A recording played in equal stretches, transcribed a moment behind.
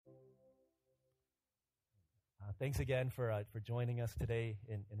Thanks again for joining us today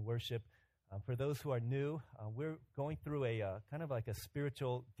in worship. For those who are new, we're going through a kind of like a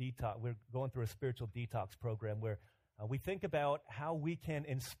spiritual detox. We're going through a spiritual detox program where we think about how we can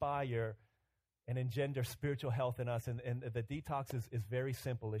inspire and engender spiritual health in us. And the detox is very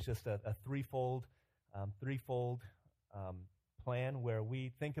simple. It's just a threefold plan where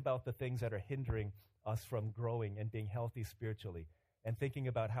we think about the things that are hindering us from growing and being healthy spiritually, and thinking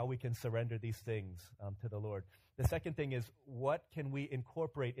about how we can surrender these things to the Lord. The second thing is, what can we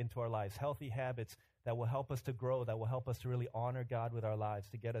incorporate into our lives? Healthy habits that will help us to grow, that will help us to really honor God with our lives,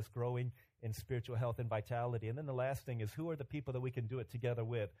 to get us growing in spiritual health and vitality. And then the last thing is, who are the people that we can do it together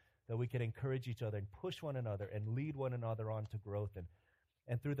with, that we can encourage each other and push one another and lead one another on to growth.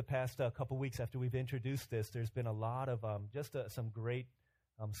 And through the past couple weeks after we've introduced this, there's been a lot of some great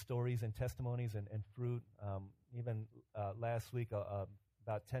stories and testimonies and fruit. Even last week,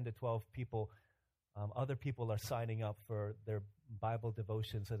 about 10 to 12 people, other people are signing up for their Bible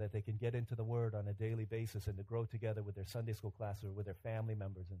devotion so that they can get into the Word on a daily basis and to grow together with their Sunday school class or with their family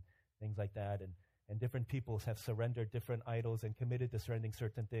members and things like that. And different peoples have surrendered different idols and committed to surrendering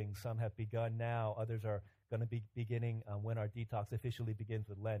certain things. Some have begun now. Others are going to be beginning when our detox officially begins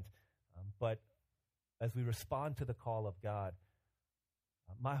with Lent. But as we respond to the call of God,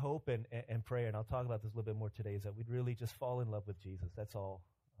 my hope and prayer, and I'll talk about this a little bit more today, is that we'd really just fall in love with Jesus. That's all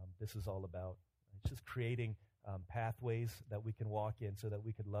this is all about. It's just creating pathways that we can walk in so that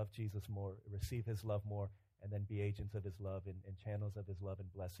we could love Jesus more, receive his love more, and then be agents of his love and channels of his love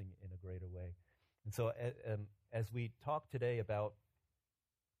and blessing in a greater way. And so as we talk today about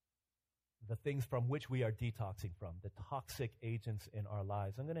the things from which we are detoxing from, the toxic agents in our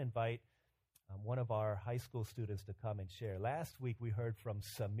lives, I'm going to invite one of our high school students to come and share. Last week we heard from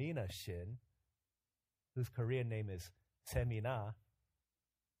Samina Shin, whose Korean name is Semina.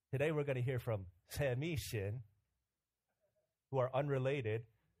 Today we're going to hear from Semi Shin, who are unrelated,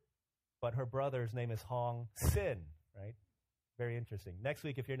 but her brother's name is Hong Sin, right? Very interesting. Next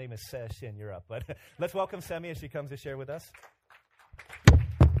week, if your name is Se Shin, you're up. But let's welcome Semi as she comes to share with us.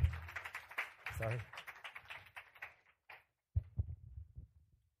 Sorry.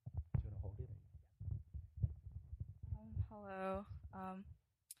 Hello.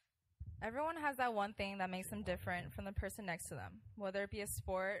 Everyone has that one thing that makes them different from the person next to them, whether it be a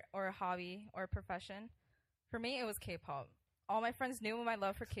sport or a hobby or a profession. For me, it was K-pop. All my friends knew my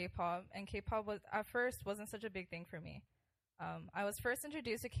love for K-pop, and K-pop at first wasn't such a big thing for me. I was first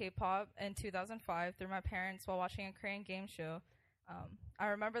introduced to K-pop in 2005 through my parents while watching a Korean game show. I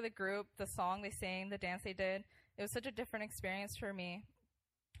remember the group, the song they sang, the dance they did. It was such a different experience for me,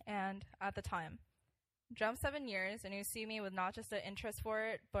 and at the time. Jump 7 years, and you see me with not just an interest for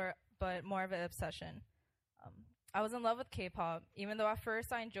it, but more of an obsession. I was in love with K-pop, even though at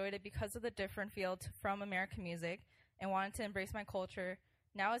first I enjoyed it because of the different feel from American music and wanted to embrace my culture.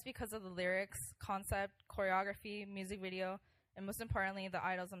 Now it's because of the lyrics, concept, choreography, music video, and most importantly, the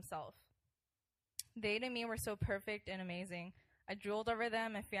idols themselves. They to me were so perfect and amazing. I drooled over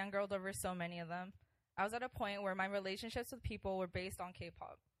them and fangirled over so many of them. I was at a point where my relationships with people were based on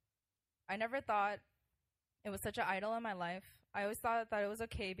K-pop. I never thought it was such an idol in my life. I always thought that it was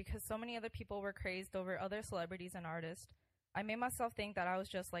okay because so many other people were crazed over other celebrities and artists. I made myself think that I was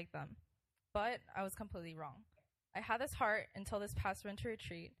just like them. But I was completely wrong. I had this heart until this past winter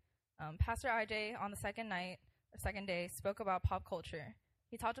retreat. Pastor IJ on the second day spoke about pop culture.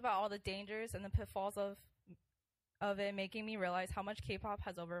 He talked about all the dangers and the pitfalls of it, making me realize how much K-pop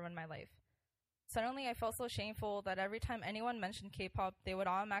has overrun my life. Suddenly, I felt so shameful that every time anyone mentioned K-pop, they would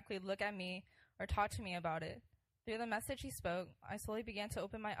automatically look at me or talk to me about it. Through the message he spoke, I slowly began to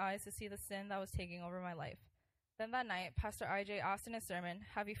open my eyes to see the sin that was taking over my life. Then that night, Pastor IJ asked in his sermon,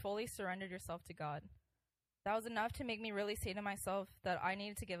 "Have you fully surrendered yourself to God?" That was enough to make me really say to myself that I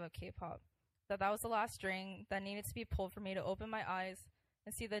needed to give up K-pop, that was the last string that needed to be pulled for me to open my eyes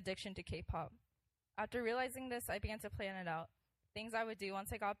and see the addiction to K-pop. After realizing this, I began to plan it out. Things I would do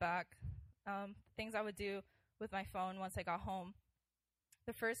once I got back, things I would do with my phone once I got home.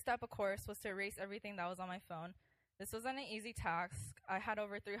 The first step, of course, was to erase everything that was on my phone. This wasn't an easy task. I had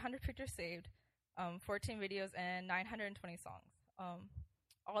over 300 pictures saved, 14 videos, and 920 songs.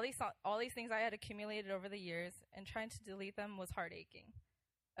 All these things I had accumulated over the years, and trying to delete them was heart-aching.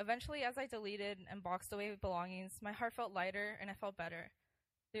 Eventually, as I deleted and boxed away belongings, my heart felt lighter and I felt better.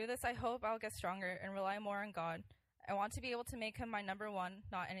 Through this, I hope I'll get stronger and rely more on God. I want to be able to make him my number one,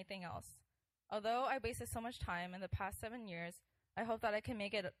 not anything else. Although I wasted so much time in the past 7 years, I hope that I can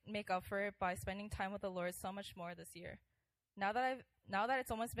make up for it by spending time with the Lord so much more this year. Now that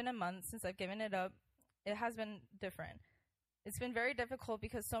it's almost been a month since I've given it up, it has been different. It's been very difficult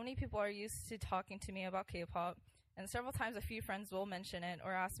because so many people are used to talking to me about K-pop, and several times a few friends will mention it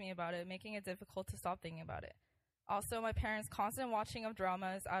or ask me about it, making it difficult to stop thinking about it. Also, my parents' constant watching of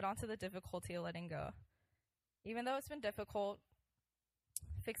dramas add on to the difficulty of letting go. Even though it's been difficult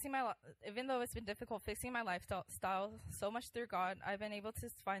fixing my lifestyle so much through God, I've been able to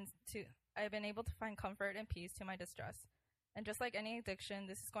find comfort and peace to my distress. And just like any addiction,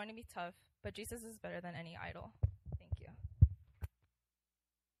 this is going to be tough, but Jesus is better than any idol. Thank you.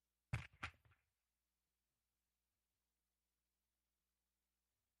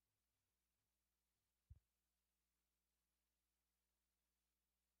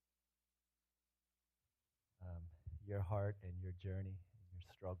 Your heart and your journey, and your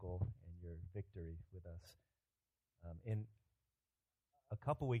struggle and your victory with us. In a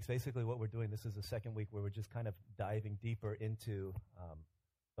couple weeks, basically what we're doing, this is the second week where we're just kind of diving deeper into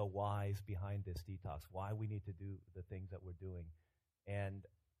the whys behind this detox, why we need to do the things that we're doing. And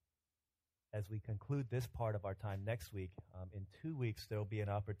as we conclude this part of our time next week, in 2 weeks, there will be an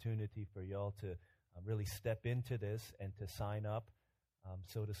opportunity for y'all to really step into this and to sign up,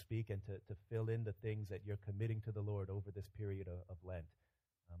 so to speak, and to fill in the things that you're committing to the Lord over this period of Lent.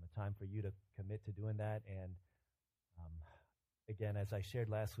 A time for you to commit to doing that. And again, as I shared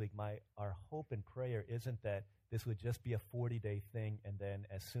last week, our hope and prayer isn't that this would just be a 40-day thing, and then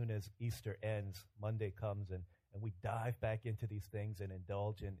as soon as Easter ends, Monday comes, and we dive back into these things and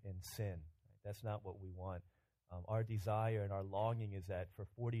indulge in sin. Right? That's not what we want. Our desire and our longing is that for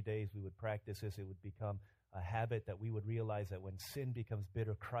 40 days we would practice this. It would become a habit, that we would realize that when sin becomes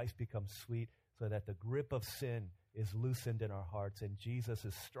bitter, Christ becomes sweet, so that the grip of sin is loosened in our hearts, and Jesus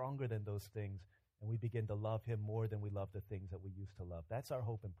is stronger than those things, and we begin to love him more than we love the things that we used to love. That's our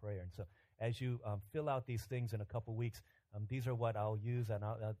hope and prayer. And so as you fill out these things in a couple weeks, these are what I'll use, and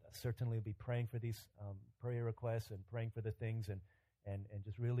I'll certainly be praying for these prayer requests and praying for the things, and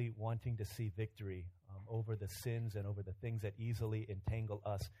just really wanting to see victory over the sins and over the things that easily entangle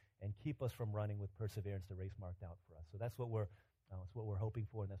us and keep us from running with perseverance the race marked out for us. So that's what we're hoping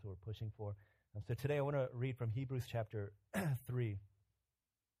for, and that's what we're pushing for. So today I want to read from Hebrews chapter 3,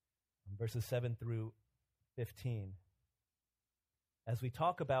 verses 7 through 15. As we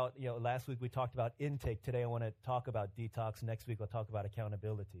talk about, last week we talked about intake. Today I want to talk about detox. Next week I'll talk about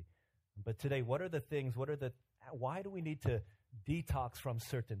accountability. But today, why do we need to detox from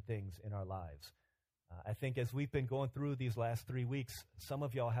certain things in our lives? I think as we've been going through these last 3 weeks, some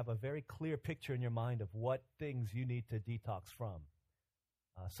of y'all have a very clear picture in your mind of what things you need to detox from.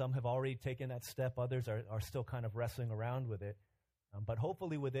 Some have already taken that step. Others are still kind of wrestling around with it. But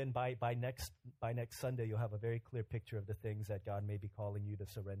hopefully by next Sunday, you'll have a very clear picture of the things that God may be calling you to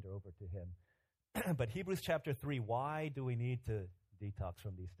surrender over to him. But Hebrews chapter 3, why do we need to detox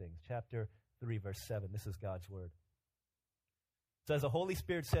from these things? Chapter 3, verse 7, this is God's word. So as the Holy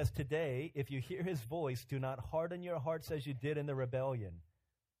Spirit says, today, if you hear his voice, do not harden your hearts as you did in the rebellion,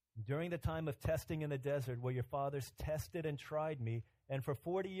 during the time of testing in the desert, where your fathers tested and tried me, and for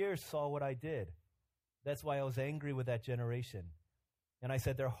 40 years saw what I did. That's why I was angry with that generation. And I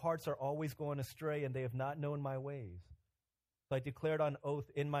said, their hearts are always going astray, and they have not known my ways. So I declared on oath,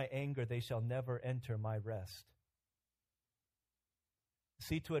 in my anger they shall never enter my rest.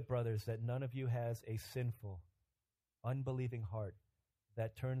 See to it, brothers, that none of you has a sinful, unbelieving heart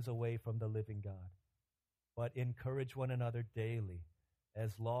that turns away from the living God. But encourage one another daily,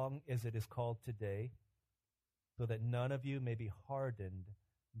 as long as it is called today, so that none of you may be hardened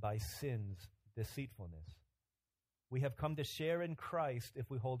by sin's deceitfulness. We have come to share in Christ if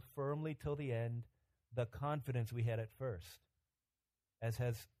we hold firmly till the end the confidence we had at first. As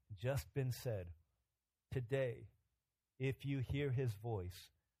has just been said, today, if you hear his voice,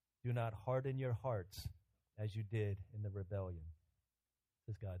 do not harden your hearts as you did in the rebellion.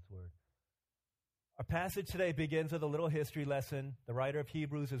 This is God's word. Our passage today begins with a little history lesson. The writer of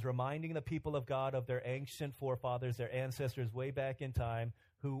Hebrews is reminding the people of God of their ancient forefathers, their ancestors way back in time,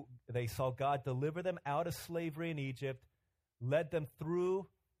 who they saw God deliver them out of slavery in Egypt, led them through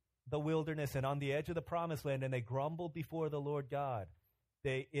the wilderness and on the edge of the promised land, and they grumbled before the Lord God.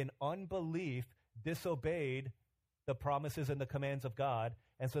 They, in unbelief, disobeyed the promises and the commands of God,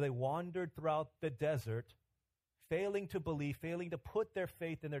 and so they wandered throughout the desert, failing to believe, failing to put their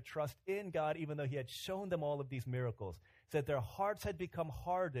faith and their trust in God, even though he had shown them all of these miracles. It said their hearts had become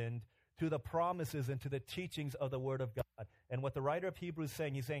hardened to the promises and to the teachings of the Word of God. And what the writer of Hebrews is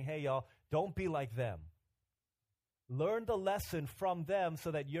saying, he's saying, hey, y'all, don't be like them. Learn the lesson from them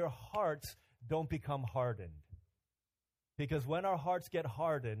so that your hearts don't become hardened. Because when our hearts get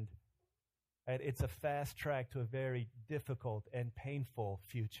hardened, it's a fast track to a very difficult and painful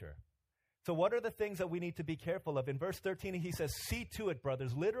future. So what are the things that we need to be careful of? In verse 13, he says, see to it,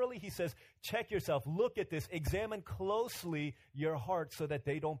 brothers. Literally, he says, check yourself, look at this, examine closely your heart so that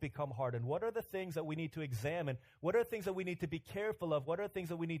they don't become hardened. What are the things that we need to examine? What are the things that we need to be careful of? What are the things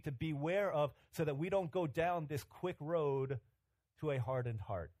that we need to beware of so that we don't go down this quick road to a hardened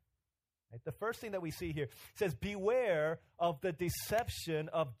heart? Right? The first thing that we see here says, beware of the deception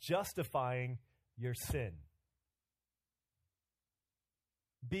of justifying your sin.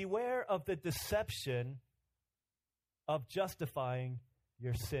 Beware of the deception of justifying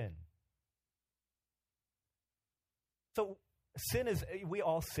your sin. So sin is, we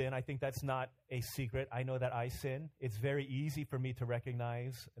all sin. I think that's not a secret. I know that I sin. It's very easy for me to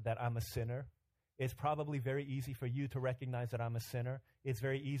recognize that I'm a sinner. It's probably very easy for you to recognize that I'm a sinner. It's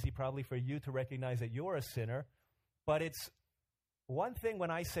very easy probably for you to recognize that you're a sinner. But it's one thing when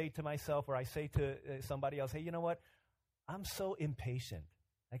I say to myself or I say to somebody else, hey, you know what? I'm so impatient.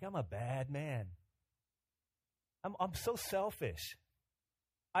 Like, I'm a bad man. I'm so selfish.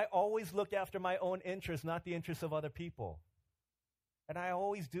 I always look after my own interests, not the interests of other people. And I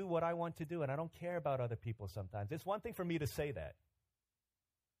always do what I want to do, and I don't care about other people sometimes. It's one thing for me to say that.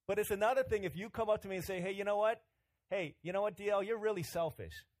 But it's another thing if you come up to me and say, hey, you know what? DL, you're really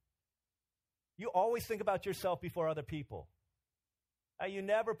selfish. You always think about yourself before other people. You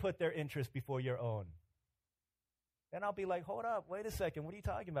never put their interest before your own. Then I'll be like, hold up, wait a second, what are you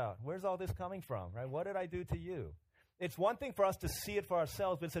talking about? Where's all this coming from, right? What did I do to you? It's one thing for us to see it for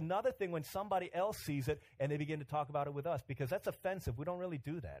ourselves, but it's another thing when somebody else sees it and they begin to talk about it with us, because that's offensive. We don't really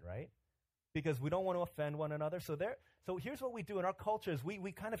do that, right? Because we don't want to offend one another. So here's what we do in our culture is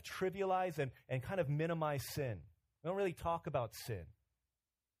we kind of trivialize and kind of minimize sin. We don't really talk about sin.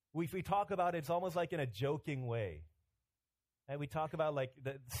 If we talk about it, it's almost like in a joking way. And we talk about like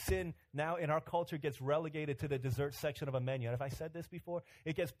the sin now in our culture gets relegated to the dessert section of a menu. And if I said this before,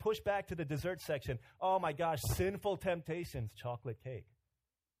 it gets pushed back to the dessert section. Oh my gosh, sinful temptations, chocolate cake.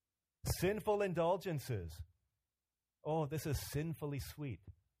 Sinful indulgences. Oh, this is sinfully sweet.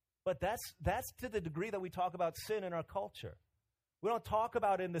 But that's to the degree that we talk about sin in our culture. We don't talk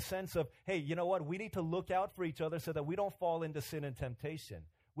about it in the sense of, hey, you know what? We need to look out for each other so that we don't fall into sin and temptation.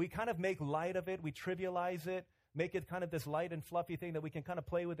 We kind of make light of it. We trivialize it. Make it kind of this light and fluffy thing that we can kind of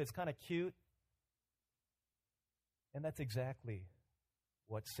play with. It's kind of cute. And that's exactly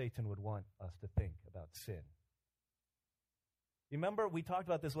what Satan would want us to think about sin. Remember, we talked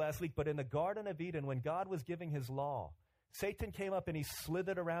about this last week, but in the Garden of Eden, when God was giving his law, Satan came up and he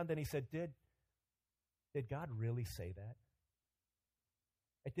slithered around and he said, did God really say that?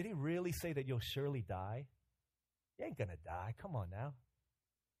 Like, did he really say that you'll surely die? You ain't going to die. Come on now.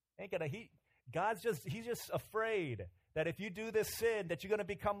 He's just afraid that if you do this sin, that you're going to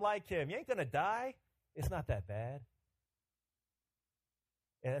become like him. You ain't going to die. It's not that bad.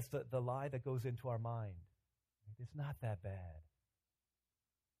 And that's the lie that goes into our mind. It's not that bad.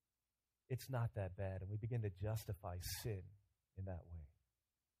 It's not that bad. And we begin to justify sin in that way.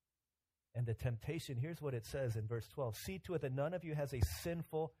 And the temptation, here's what it says in verse 12. See to it that none of you has a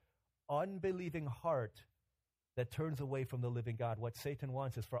sinful, unbelieving heart that turns away from the living God. What Satan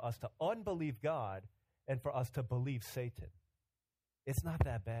wants is for us to unbelieve God and for us to believe Satan. It's not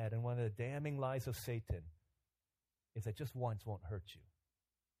that bad. And one of the damning lies of Satan is that just once won't hurt you.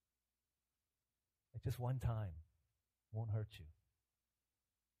 That just one time won't hurt you.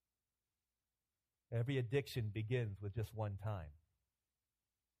 Every addiction begins with just one time.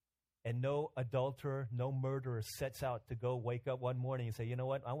 And no adulterer, no murderer sets out to go wake up one morning and say, you know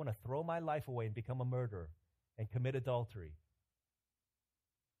what, I want to throw my life away and become a murderer and commit adultery.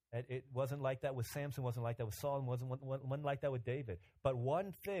 And it wasn't like that with Samson, wasn't like that with Saul, and wasn't like that with David. But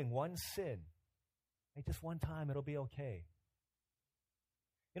one thing, one sin, just one time, it'll be okay.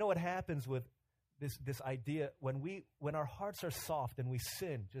 You know what happens with this idea, when our hearts are soft and we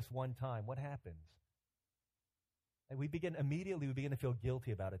sin just one time, what happens? And we begin to feel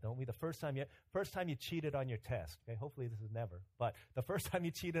guilty about it, don't we? The first time you cheated on your test, okay? Hopefully this is never, but the first time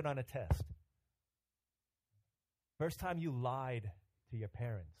you cheated on a test, first time you lied to your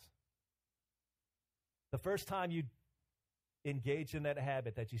parents, the first time you engaged in that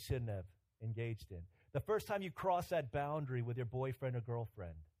habit that you shouldn't have engaged in, the first time you crossed that boundary with your boyfriend or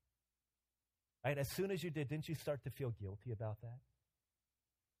girlfriend, right? As soon as you did, didn't you start to feel guilty about that?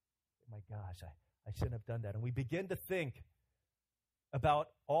 Oh my gosh, I shouldn't have done that. And we begin to think about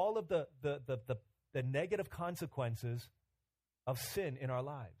all of the negative consequences of sin in our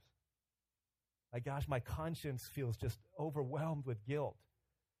lives. My gosh, my conscience feels just overwhelmed with guilt.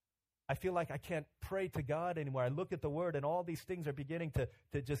 I feel like I can't pray to God anymore. I look at the Word, and all these things are beginning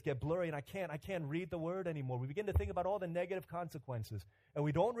to just get blurry, and I can't read the Word anymore. We begin to think about all the negative consequences, and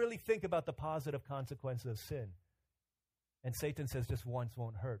we don't really think about the positive consequences of sin. And Satan says just once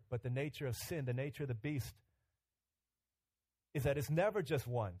won't hurt. But the nature of sin, the nature of the beast, is that it's never just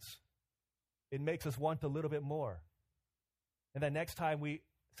once. It makes us want a little bit more. And then next time we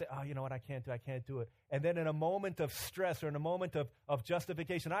say, oh, you know what, I can't do it. And then in a moment of stress or in a moment of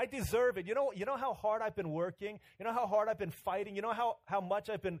justification, I deserve it. You know how hard I've been working? You know how hard I've been fighting? You know how much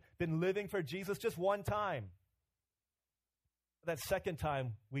I've been living for Jesus? Just one time. That second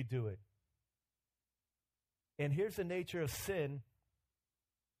time we do it. And here's the nature of sin.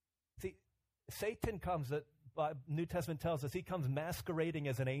 See, Satan comes, the New Testament tells us, he comes masquerading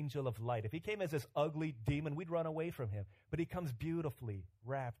as an angel of light. If he came as this ugly demon, we'd run away from him. But he comes beautifully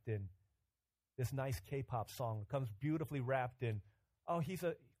wrapped in this nice K-pop song. Comes beautifully wrapped in, oh, he's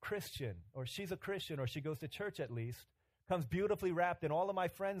a Christian, or she's a Christian, or she goes to church at least. Comes beautifully wrapped in, all of my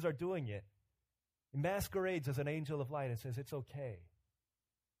friends are doing it. He masquerades as an angel of light and says, it's okay.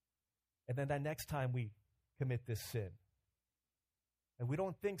 And then that next time we commit this sin. And we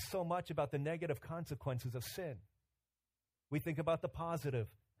don't think so much about the negative consequences of sin. We think about the positive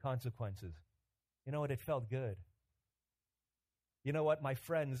consequences. You know what? It felt good. You know what? My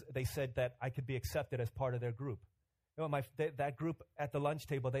friends, they said that I could be accepted as part of their group. You know, that group at the lunch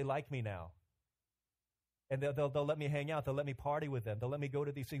table, they like me now. And they'll let me hang out. They'll let me party with them. They'll let me go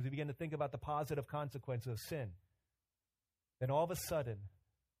to these things. We begin to think about the positive consequences of sin. Then all of a sudden,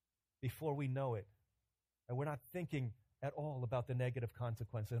 before we know it, and we're not thinking at all about the negative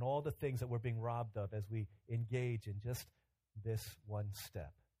consequences and all the things that we're being robbed of as we engage in just this one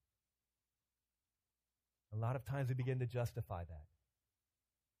step. A lot of times we begin to justify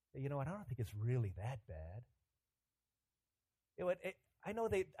that. You know what? I don't think it's really that bad. You know what?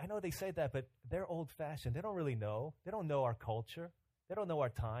 I know they say that, but they're old-fashioned. They don't really know. They don't know our culture. They don't know our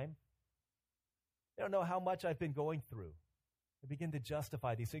time. They don't know how much I've been going through. We begin to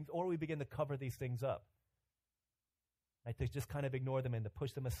justify these things, or we begin to cover these things up. To just kind of ignore them and to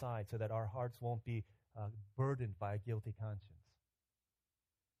push them aside so that our hearts won't be burdened by a guilty conscience.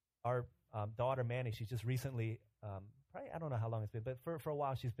 Our daughter, Manny, she's just recently, probably, I don't know how long it's been, but for a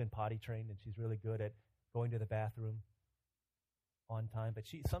while she's been potty trained, and she's really good at going to the bathroom on time. But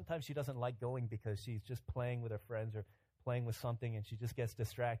sometimes she doesn't like going because she's just playing with her friends or playing with something, and she just gets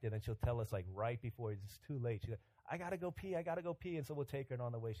distracted, and she'll tell us like right before it's too late. She's like, I gotta go pee. And so we'll take her, and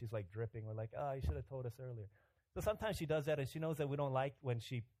on the way she's like dripping. We're like, oh, you should have told us earlier. So sometimes she does that, and she knows that we don't like when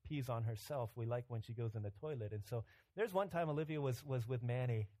she pees on herself. We like when she goes in the toilet. And so there's one time Olivia was with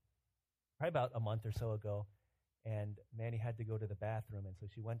Manny, probably about a month or so ago, and Manny had to go to the bathroom. And so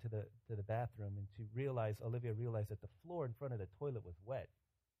she went to the bathroom, and Olivia realized that the floor in front of the toilet was wet.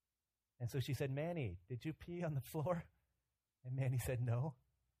 And so she said, Manny, did you pee on the floor? And Manny said, no.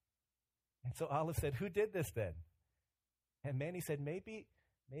 And so Olive said, who did this then? And Manny said, maybe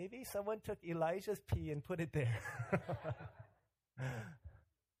someone took Elijah's pee and put it there.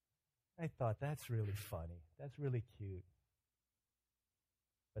 I thought, that's really funny. That's really cute.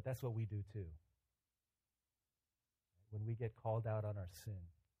 But that's what we do too. When we get called out on our sin,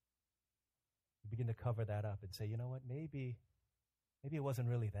 we begin to cover that up and say, you know what, maybe it wasn't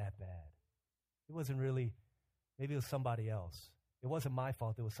really that bad. It wasn't really, maybe it was somebody else. It wasn't my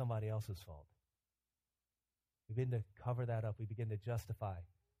fault, it was somebody else's fault. We begin to cover that up. We begin to justify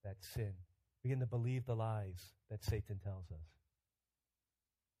that sin. Begin to believe the lies that Satan tells us.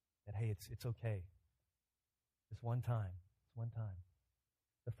 That, hey, it's okay. It's one time. It's one time.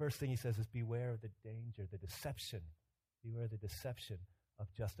 The first thing he says is beware of the danger, the deception. Beware of the deception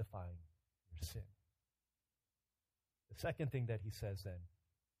of justifying your sin. The second thing that he says then,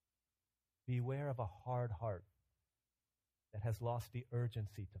 beware of a hard heart that has lost the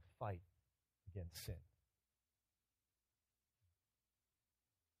urgency to fight against sin.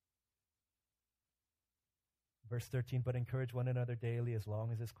 Verse 13, but encourage one another daily as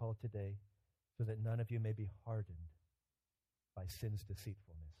long as it's called today, so that none of you may be hardened by sin's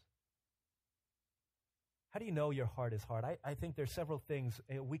deceitfulness. How do you know your heart is hard? I think there's several things.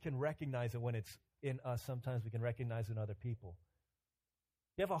 We can recognize it when it's in us. Sometimes we can recognize it in other people.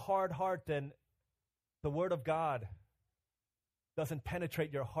 If you have a hard heart, then the Word of God doesn't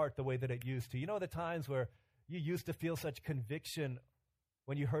penetrate your heart the way that it used to. You know the times where you used to feel such conviction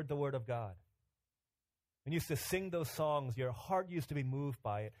when you heard the Word of God? When you used to sing those songs, your heart used to be moved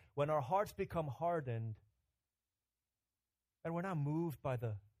by it. When our hearts become hardened, and we're not moved by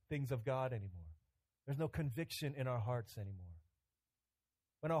the things of God anymore. There's no conviction in our hearts anymore.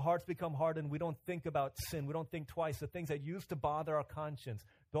 When our hearts become hardened, we don't think about sin. We don't think twice. The things that used to bother our conscience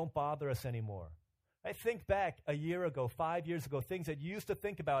don't bother us anymore. I think back a year ago, 5 years ago, things that you used to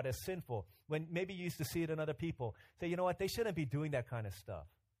think about as sinful, when maybe you used to see it in other people. Say, you know what, they shouldn't be doing that kind of stuff.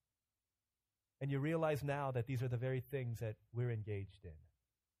 And you realize now that these are the very things that we're engaged in.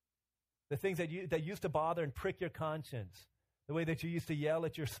 The things that used to bother and prick your conscience. The way that you used to yell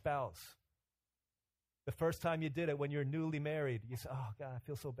at your spouse. The first time you did it when you're newly married, you say, oh, God, I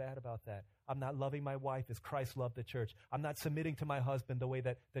feel so bad about that. I'm not loving my wife as Christ loved the church. I'm not submitting to my husband the way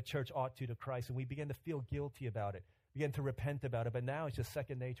that the church ought to Christ. And we begin to feel guilty about it, begin to repent about it. But now it's just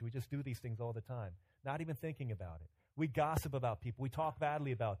second nature. We just do these things all the time, not even thinking about it. We gossip about people. We talk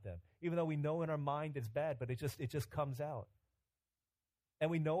badly about them, even though we know in our mind it's bad, but it just comes out. And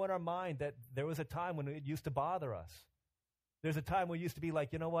we know in our mind that there was a time when it used to bother us. There's a time when we used to be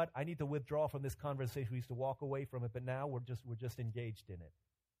like, you know what, I need to withdraw from this conversation. We used to walk away from it, but now we're just engaged in it.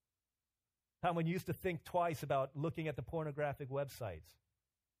 Time when you used to think twice about looking at the pornographic websites.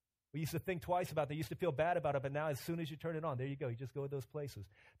 We used to think twice about that. You used to feel bad about it, but now as soon as you turn it on, there you go. You just go to those places.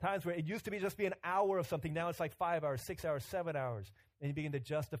 Times where it used to just be an hour of something. Now it's like 5 hours, 6 hours, 7 hours. And you begin to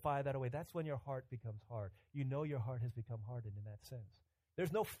justify that away. That's when your heart becomes hard. You know your heart has become hardened in that sense.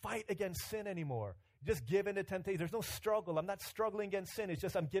 There's no fight against sin anymore. Just give in to temptation. There's no struggle. I'm not struggling against sin. It's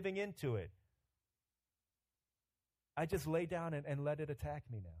just I'm giving into it. I just lay down and let it attack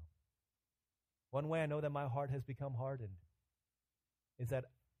me now. One way I know that my heart has become hardened is that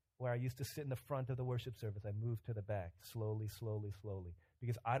where I used to sit in the front of the worship service, I moved to the back, slowly,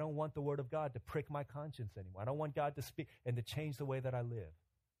 because I don't want the Word of God to prick my conscience anymore. I don't want God to speak and to change the way that I live.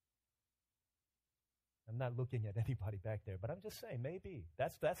 I'm not looking at anybody back there, but I'm just saying, maybe.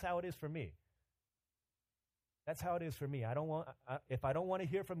 That's how it is for me. That's how it is for me. If I don't want to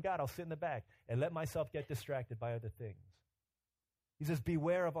hear from God, I'll sit in the back and let myself get distracted by other things. He says,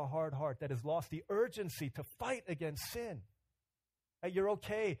 beware of a hard heart that has lost the urgency to fight against sin. You're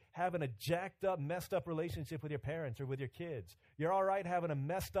okay having a jacked up, messed up relationship with your parents or with your kids. You're all right having a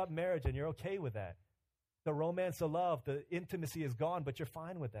messed up marriage, and you're okay with that. The romance, the love, the intimacy is gone, but you're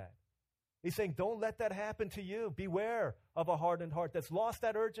fine with that. He's saying, don't let that happen to you. Beware of a hardened heart that's lost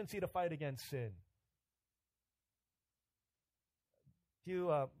that urgency to fight against sin. A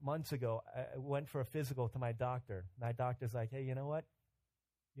few months ago, I went for a physical to my doctor. My doctor's like, hey, you know what?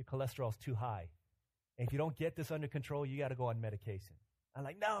 Your cholesterol's too high. And if you don't get this under control, you got to go on medication. I'm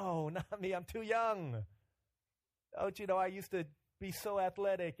like, no, not me. I'm too young. Don't you know, I used to be so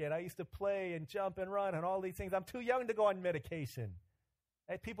athletic, and I used to play and jump and run and all these things. I'm too young to go on medication.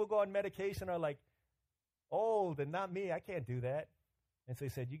 And people go on medication are like old, and not me. I can't do that. And so he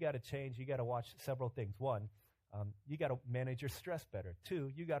said, you got to change. You got to watch several things. One, you got to manage your stress better.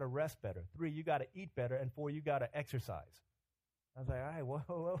 2, you got to rest better. 3, you got to eat better. And 4, you got to exercise. I was like, all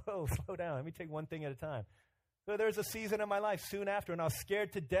right, whoa, slow down. Let me take one thing at a time. So there's a season in my life soon after, and I was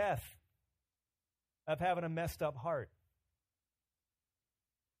scared to death of having a messed up heart.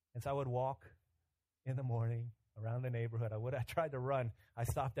 And so I would walk in the morning around the neighborhood. I tried to run. I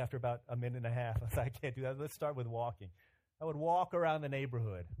stopped after about a minute and a half. I was like, I can't do that. Let's start with walking. I would walk around the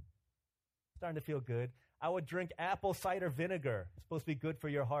neighborhood. Starting to feel good. I would drink apple cider vinegar. It's supposed to be good for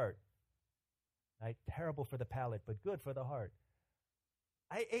your heart. Right? Terrible for the palate, but good for the heart.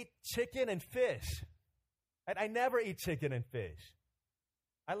 I ate chicken and fish. And I never eat chicken and fish.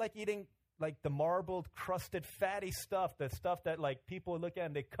 I like eating like the marbled, crusted, fatty stuff, the stuff that like people look at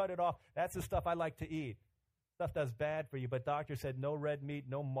and they cut it off. That's the stuff I like to eat. Stuff that's bad for you. But doctor said no red meat,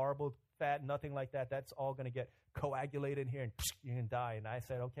 no marbled fat, nothing like that. That's all going to get coagulated in here and you're going to die. And I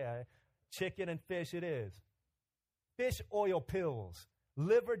said, okay, chicken and fish it is. Fish oil pills,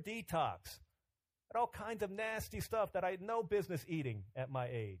 liver detox, and all kinds of nasty stuff that I had no business eating at my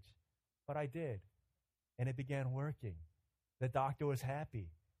age. But I did. And it began working. The doctor was happy.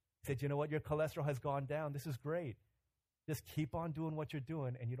 He said, you know what? Your cholesterol has gone down. This is great. Just keep on doing what you're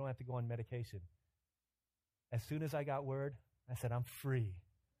doing, and you don't have to go on medication. As soon as I got word, I said, I'm free.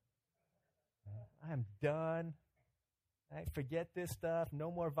 I'm done. I forget this stuff. No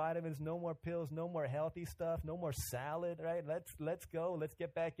more vitamins, no more pills, no more healthy stuff, no more salad, right? Let's go. Let's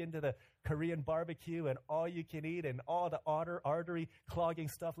get back into the Korean barbecue and all you can eat and all the artery clogging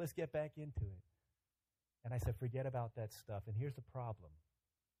stuff. Let's get back into it. And I said, forget about that stuff. And here's the problem.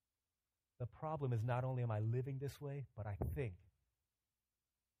 The problem is not only am I living this way, but I think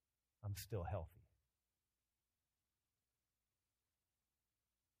I'm still healthy.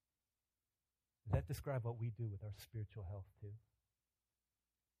 Does that describe what we do with our spiritual health too?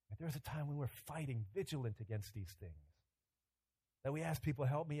 Like there's a time when we're fighting, vigilant against these things. That we ask people,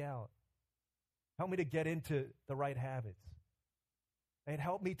 help me out. Help me to get into the right habits. And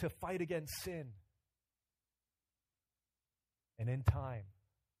help me to fight against sin. And in time,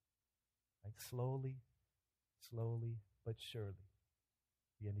 like slowly, but surely,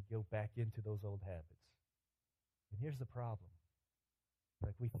 begin to go back into those old habits. And here's the problem.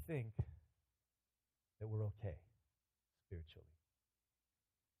 Like we think that we're okay spiritually.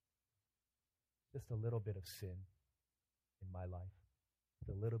 Just a little bit of sin in my life.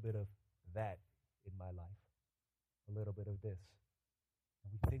 Just a little bit of that in my life. A little bit of this.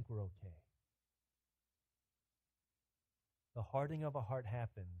 And we think we're okay. The hardening of a heart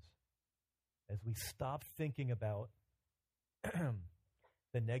happens as we stop thinking about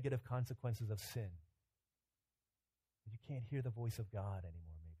the negative consequences of sin. You can't hear the voice of God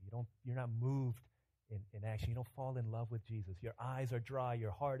anymore, maybe. You're not moved in action. You don't fall in love with Jesus. Your eyes are dry.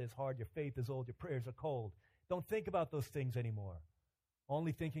 Your heart is hard. Your faith is old. Your prayers are cold. Don't think about those things anymore.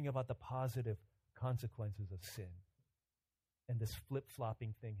 Only thinking about the positive consequences of sin. And this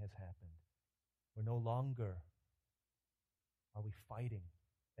flip-flopping thing has happened. We're no longer are we fighting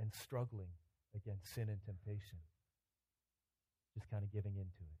and struggling against sin and temptation. Just kind of giving into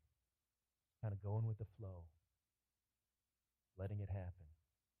it. Kind of going with the flow. Letting it happen.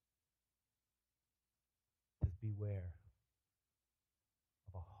 Just beware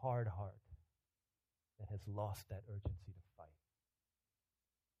of a hard heart that has lost that urgency to fight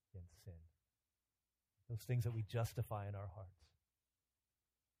against sin. Those things that we justify in our hearts.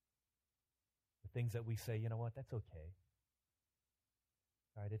 The things that we say, you know what, that's okay.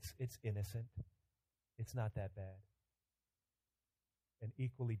 All right, it's innocent. It's not that bad. An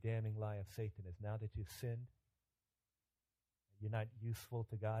equally damning lie of Satan is now that you've sinned, you're not useful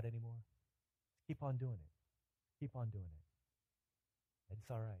to God anymore. Keep on doing it. Keep on doing it. It's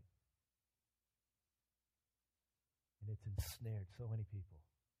all right. And it's ensnared so many people.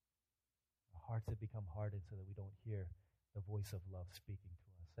 Our hearts have become hardened so that we don't hear the voice of love speaking to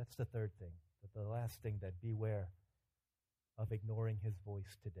us. That's the third thing. But the last thing, that beware of ignoring his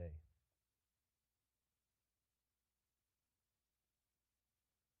voice today.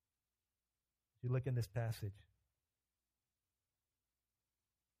 If you look in this passage,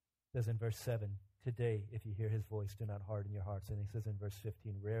 it says in verse 7, today, if you hear his voice, do not harden your hearts. And he says in verse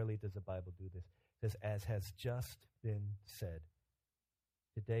 15, rarely does the Bible do this. It says, as has just been said,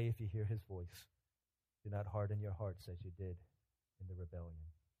 today, if you hear his voice, do not harden your hearts as you did in the rebellion.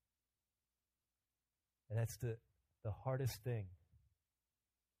 And that's the hardest thing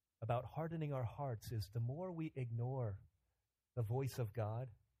about hardening our hearts is the more we ignore the voice of God,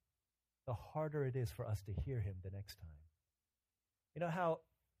 the harder it is for us to hear him the next time. You know how,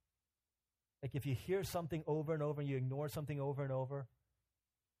 like if you hear something over and over and you ignore something over and over,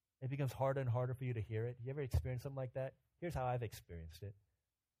 it becomes harder and harder for you to hear it. You ever experienced something like that? Here's how I've experienced it.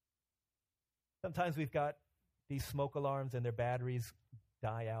 Sometimes we've got these smoke alarms and their batteries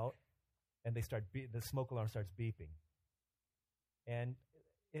die out and they start the smoke alarm starts beeping. And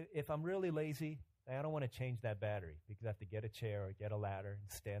if I'm really lazy, I don't want to change that battery because I have to get a chair or get a ladder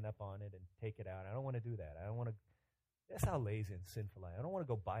and stand up on it and take it out. I don't want to do that. I don't want to. That's how lazy and sinful I am. I don't want to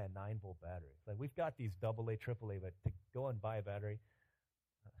go buy a 9-volt battery. Like we've got these AA, AAA, but to go and buy a battery,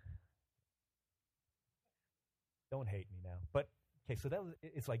 don't hate me now. But okay, so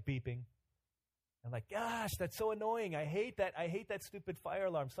it's like beeping. I'm like, gosh, that's so annoying. I hate that. I hate that stupid fire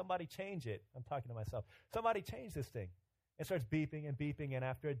alarm. Somebody change it. I'm talking to myself. Somebody change this thing. It starts beeping and beeping, and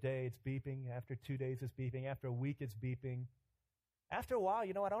after a day, it's beeping. After 2 days, it's beeping. After a week, it's beeping. After a while,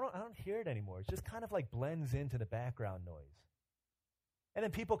 you know what? I don't hear it anymore. It just kind of like blends into the background noise. And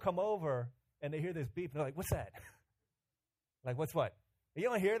then people come over, and they hear this beep, and they're like, what's that? Like, what's what? You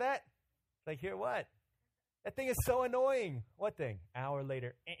don't hear that? Like, hear what? That thing is so annoying. What thing? Hour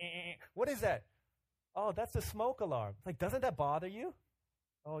later. What is that? Oh, that's the smoke alarm. Like, doesn't that bother you?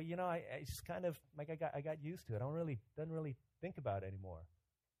 Oh, you know, I just kind of, like, I got used to it. Doesn't really think about it anymore.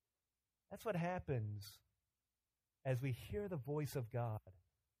 That's what happens as we hear the voice of God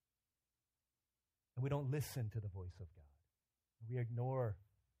and we don't listen to the voice of God. We ignore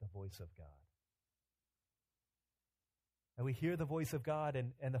the voice of God. And we hear the voice of God,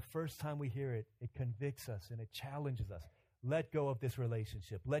 and the first time we hear it, it convicts us and it challenges us. Let go of this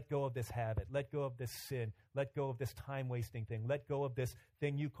relationship. Let go of this habit. Let go of this sin. Let go of this time-wasting thing. Let go of this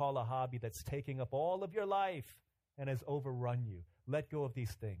thing you call a hobby that's taking up all of your life and has overrun you. Let go of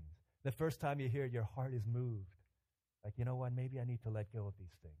these things. The first time you hear it, your heart is moved. Like, you know what? Maybe I need to let go of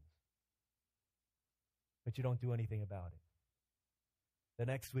these things. But you don't do anything about it. The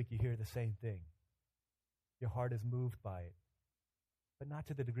next week you hear the same thing. Your heart is moved by it, but not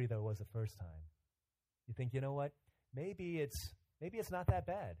to the degree that it was the first time. You think, you know what? Maybe it's not that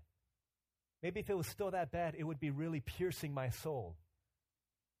bad. Maybe if it was still that bad, it would be really piercing my soul.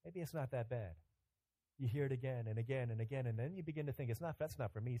 maybe it's not that bad. You hear it again and again and again, and then you begin to think, that's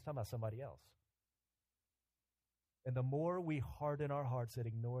not for me. He's talking about somebody else. And the more we harden our hearts that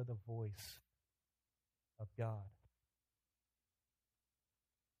ignore the voice of God,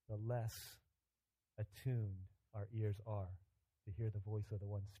 the less attuned our ears are to hear the voice of the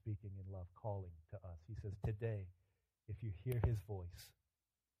one speaking in love, calling to us. He says, today, if you hear his voice,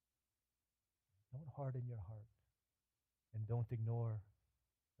 don't harden your heart and don't ignore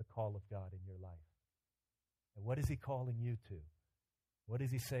the call of God in your life. And what is he calling you to? What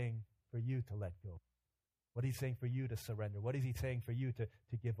is he saying for you to let go? What is he saying for you to surrender? What is he saying for you to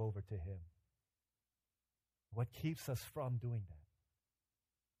give over to him? What keeps us from doing that?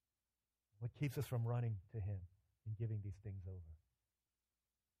 What keeps us from running to him and giving these things over?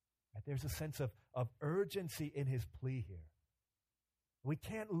 Right? There's a sense of urgency in his plea here. We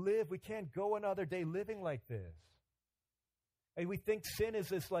can't go another day living like this. And we think sin is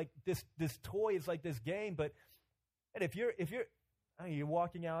this toy, it's like this game, and if you're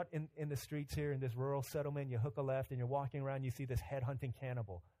walking out in the streets here in this rural settlement, you hook a left and you're walking around, you see this head-hunting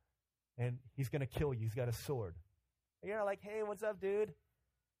cannibal, and he's going to kill you. He's got a sword. And you're not like, hey, what's up, dude?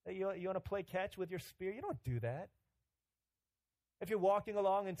 You want to play catch with your spear? You don't do that. If you're walking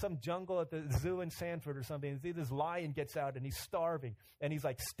along in some jungle at the zoo in Sanford or something, and see this lion gets out and he's starving and he's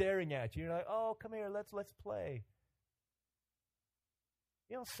like staring at you. You're like, oh, come here, let's play.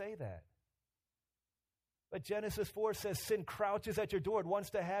 You don't say that. But Genesis 4 says sin crouches at your door. It wants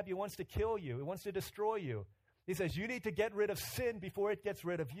to have you, wants to kill you. It wants to destroy you. He says you need to get rid of sin before it gets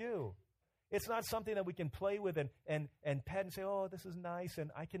rid of you. It's not something that we can play with and pet and say, oh, this is nice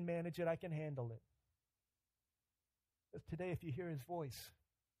and I can manage it, I can handle it. But today, if you hear his voice,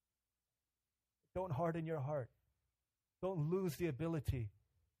 don't harden your heart. Don't lose the ability,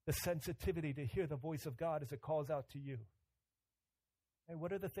 the sensitivity to hear the voice of God as it calls out to you. And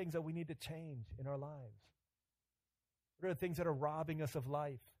what are the things that we need to change in our lives? What are the things that are robbing us of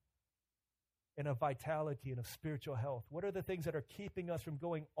life and of vitality and of spiritual health? What are the things that are keeping us from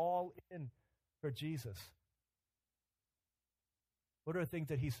going all in for Jesus? What are the things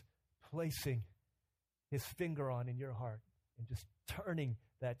that he's placing his finger on in your heart and just turning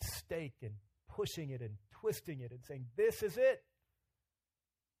that stake and pushing it and twisting it and saying, this is it?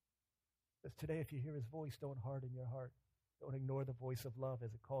 Because today, if you hear his voice, don't harden your heart. Don't ignore the voice of love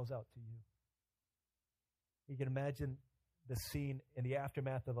as it calls out to you. You can imagine the scene in the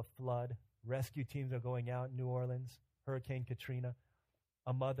aftermath of a flood. Rescue teams are going out in New Orleans, Hurricane Katrina.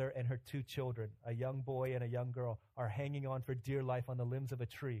 A mother and her 2 children, a young boy and a young girl, are hanging on for dear life on the limbs of a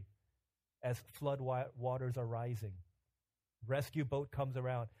tree as flood waters are rising. Rescue boat comes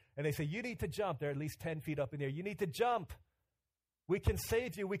around, and they say, you need to jump. They're at least 10 feet up in the air. You need to jump. We can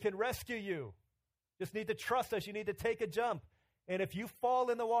save you. We can rescue you. Just need to trust us. You need to take a jump. And if you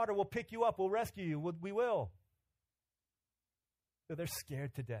fall in the water, we'll pick you up. We'll rescue you. We will. So they're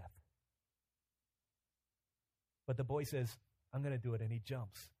scared to death. But the boy says, I'm going to do it. And he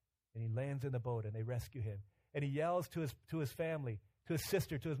jumps. And he lands in the boat, and they rescue him. And he yells to his family, to his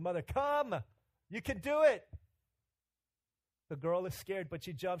sister, to his mother, come! You can do it! The girl is scared, but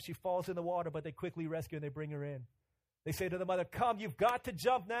she jumps. She falls in the water, but they quickly rescue and they bring her in. They say to the mother, come, you've got to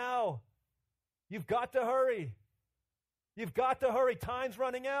jump now. You've got to hurry. You've got to hurry. Time's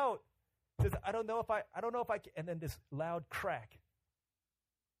running out. She says, I don't know if I can. And then this loud crack.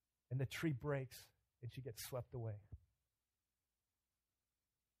 And the tree breaks, and she gets swept away.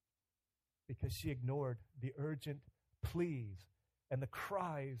 Because she ignored the urgent pleas and the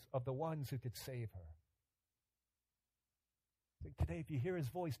cries of the ones who could save her. So today, if you hear his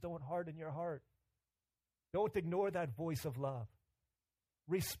voice, don't harden your heart. Don't ignore that voice of love.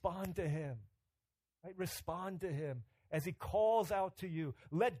 Respond to him. Right? Respond to him as he calls out to you.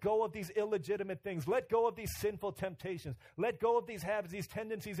 Let go of these illegitimate things. Let go of these sinful temptations. Let go of these habits, these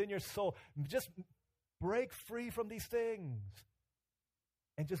tendencies in your soul. Just break free from these things.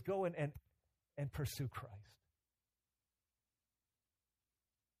 And just go and pursue Christ.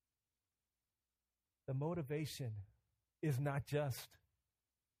 The motivation is not just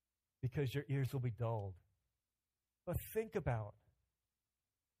because your ears will be dulled, but think about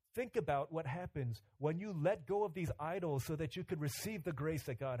what happens when you let go of these idols so that you could receive the grace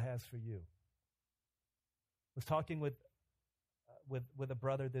that God has for you. I was talking with a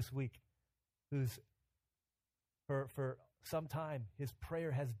brother this week who's for some time, his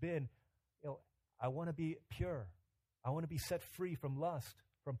prayer has been, I want to be pure. I want to be set free from lust,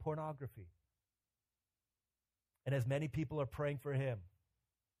 from pornography. And as many people are praying for him,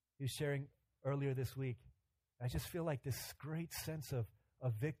 he was sharing earlier this week, I just feel like this great sense of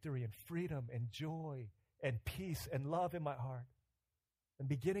victory and freedom and joy and peace and love in my heart. and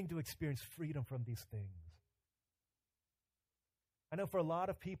beginning to experience freedom from these things. I know for a lot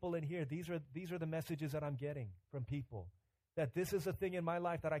of people in here, these are the messages that I'm getting from people, that this is a thing in my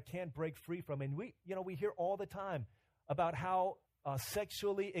life that I can't break free from. And we hear all the time about how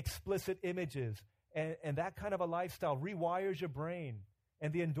sexually explicit images and that kind of a lifestyle rewires your brain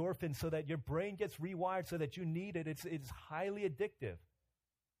and the endorphins so that your brain gets rewired so that you need it. It's highly addictive.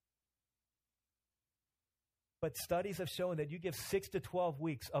 But studies have shown that you give 6 to 12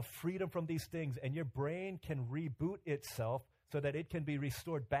 weeks of freedom from these things and your brain can reboot itself so that it can be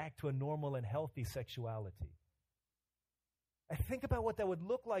restored back to a normal and healthy sexuality. And think about what that would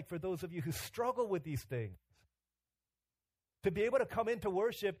look like for those of you who struggle with these things. To be able to come into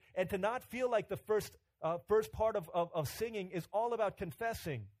worship and to not feel like the first part of singing is all about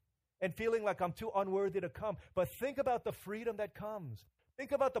confessing and feeling like I'm too unworthy to come. But think about the freedom that comes.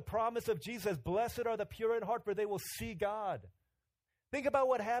 Think about the promise of Jesus, blessed are the pure in heart, for they will see God. Think about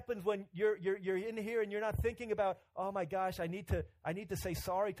what happens when you're in here and you're not thinking about, oh my gosh, I need to say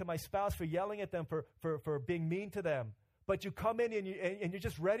sorry to my spouse for yelling at them, for being mean to them. But you come in and you're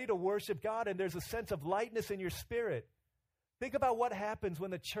just ready to worship God, and there's a sense of lightness in your spirit. Think about what happens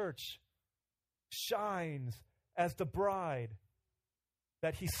when the church shines as the bride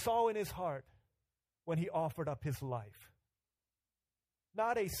that he saw in his heart when he offered up his life.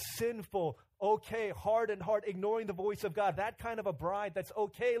 Not a sinful, okay, hardened heart, ignoring the voice of God. That kind of a bride that's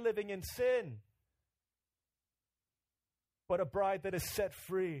okay living in sin. But a bride that is set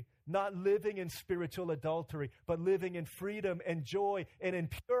free, not living in spiritual adultery, but living in freedom and joy and in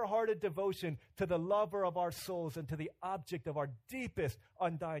pure-hearted devotion to the lover of our souls and to the object of our deepest,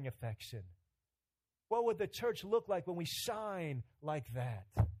 undying affection. What would the church look like when we shine like that?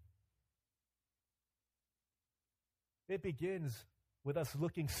 It begins with us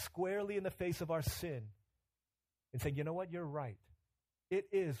looking squarely in the face of our sin and saying, you know what, you're right. It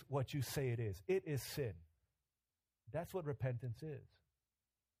is what you say it is. It is sin. That's what repentance is.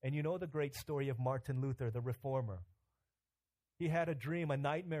 And you know the great story of Martin Luther, the reformer. He had a dream, a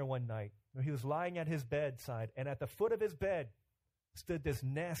nightmare one night, where he was lying at his bedside, and at the foot of his bed stood this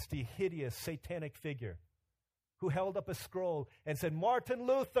nasty, hideous, satanic figure who held up a scroll and said, Martin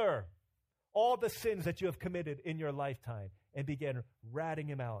Luther, all the sins that you have committed in your lifetime, and began ratting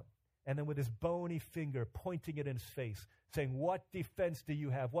him out. And then with his bony finger pointing it in his face, saying, what defense do you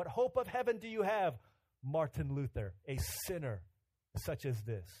have? What hope of heaven do you have? Martin Luther, a sinner such as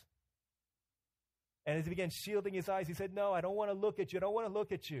this. And as he began shielding his eyes, he said, no, I don't want to look at you. I don't want to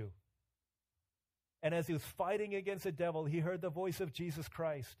look at you. And as he was fighting against the devil, he heard the voice of Jesus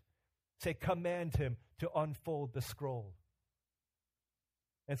Christ say, command him to unfold the scroll.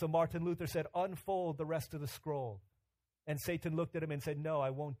 And so Martin Luther said, unfold the rest of the scroll. And Satan looked at him and said, no,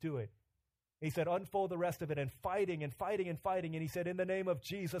 I won't do it. He said, unfold the rest of it, and fighting and fighting and fighting. And he said, in the name of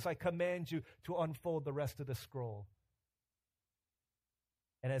Jesus, I command you to unfold the rest of the scroll.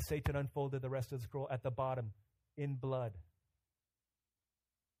 And as Satan unfolded the rest of the scroll, at the bottom, in blood,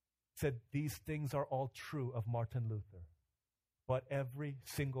 said, these things are all true of Martin Luther, but every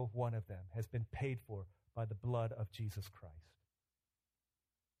single one of them has been paid for by the blood of Jesus Christ.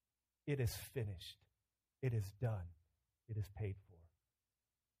 It is finished. It is done. It is paid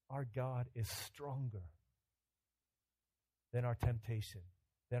for. Our God is stronger than our temptation,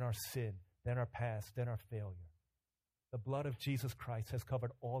 than our sin, than our past, than our failure. The blood of Jesus Christ has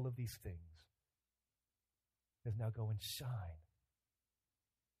covered all of these things. He says, now go and shine.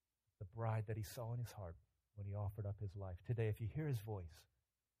 The bride that he saw in his heart when he offered up his life. Today, if you hear his voice,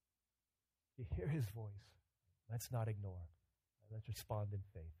 let's not ignore. Let's respond in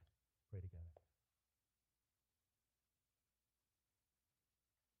faith. Pray together.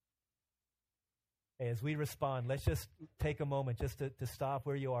 As we respond, let's just take a moment just to stop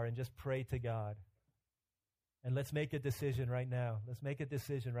where you are and just pray to God. And let's make a decision right now. Let's make a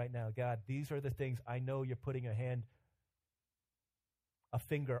decision right now. God, these are the things I know you're putting a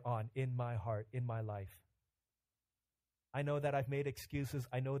finger on in my heart, in my life. I know that I've made excuses.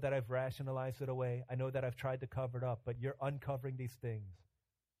 I know that I've rationalized it away. I know that I've tried to cover it up, but you're uncovering these things.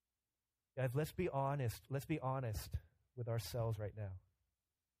 Guys, let's be honest. Let's be honest with ourselves right now.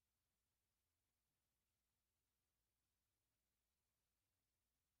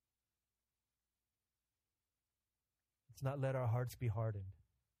 Let's not let our hearts be hardened.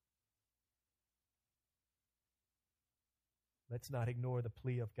 Let's not ignore the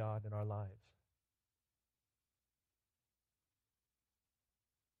plea of God in our lives.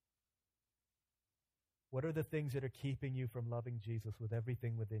 What are the things that are keeping you from loving Jesus with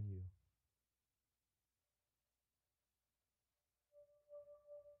everything within you?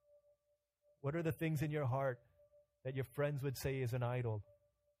 What are the things in your heart that your friends would say is an idol,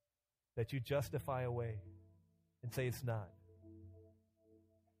 that you justify away and say it's not?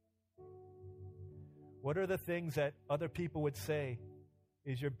 What are the things that other people would say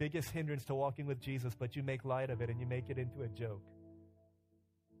is your biggest hindrance to walking with Jesus, but you make light of it and you make it into a joke?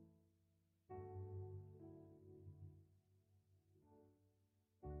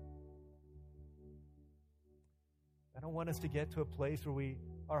 I don't want us to get to a place where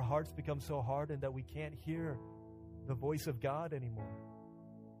our hearts become so hardened that we can't hear the voice of God anymore.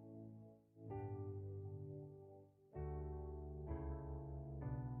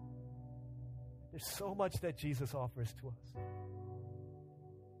 There's so much that Jesus offers to us.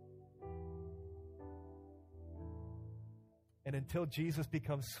 And until Jesus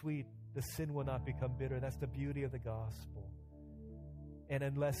becomes sweet, the sin will not become bitter. That's the beauty of the gospel. And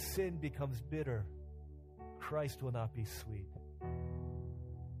unless sin becomes bitter, Christ will not be sweet.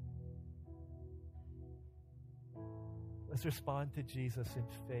 Let's respond to Jesus in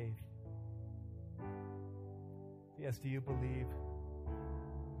faith. Yes, do you believe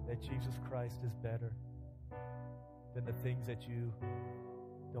that Jesus Christ is better than the things that you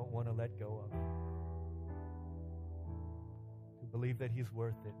don't want to let go of? To believe that He's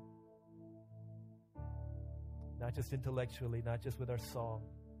worth it. Not just intellectually, not just with our song,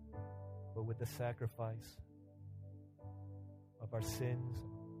 but with the sacrifice of our sins,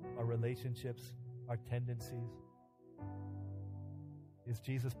 our relationships, our tendencies. Is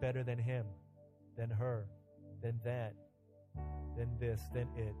Jesus better than him, than her, than that, than this, than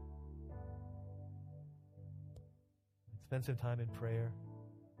it? Spend some time in prayer.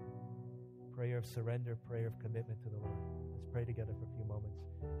 Prayer of surrender, prayer of commitment to the Lord. Let's pray together for a few moments.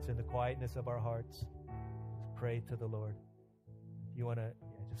 It's in the quietness of our hearts. Just pray to the Lord. If you want to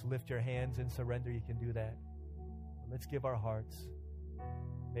just lift your hands in surrender, you can do that. But let's give our hearts.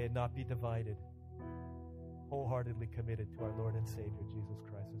 May it not be divided. Wholeheartedly committed to our Lord and Savior, Jesus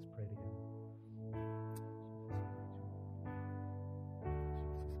Christ. Let's pray together.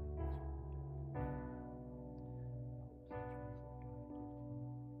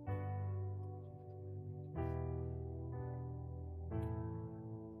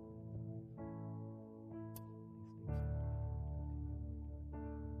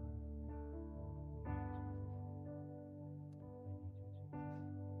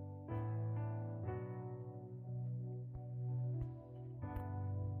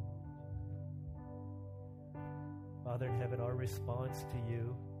 Father in heaven, our response to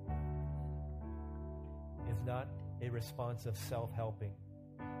you is not a response of self-helping.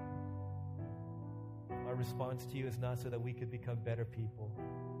 Our response to you is not so that we could become better people.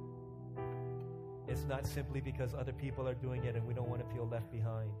 It's not simply because other people are doing it and we don't want to feel left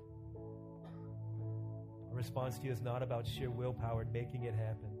behind. Our response to you is not about sheer willpower and making it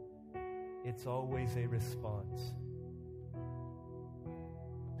happen. It's always a response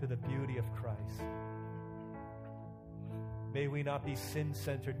to the beauty of Christ. May we not be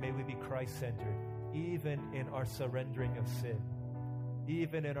sin-centered. May we be Christ-centered, even in our surrendering of sin,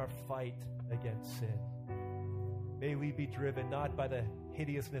 even in our fight against sin. May we be driven not by the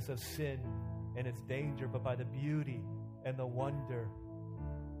hideousness of sin and its danger, but by the beauty and the wonder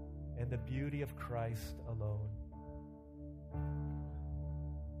and the beauty of Christ alone.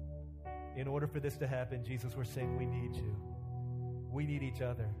 In order for this to happen, Jesus, we're saying we need you. We need each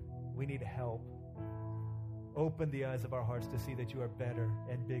other. We need help. Open the eyes of our hearts to see that you are better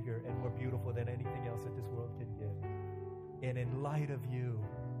and bigger and more beautiful than anything else that this world can give. And in light of you,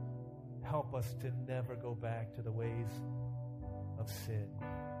 help us to never go back to the ways of sin,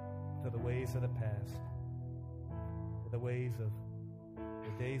 to the ways of the past, to the ways of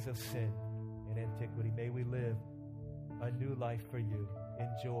the days of sin and antiquity. May we live a new life for you in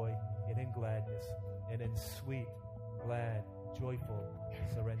joy and in gladness and in sweet, glad, joyful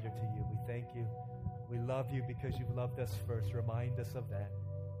surrender to you. We thank you. We love you because you've loved us first. Remind us of that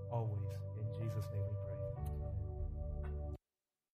always. In Jesus' name we pray.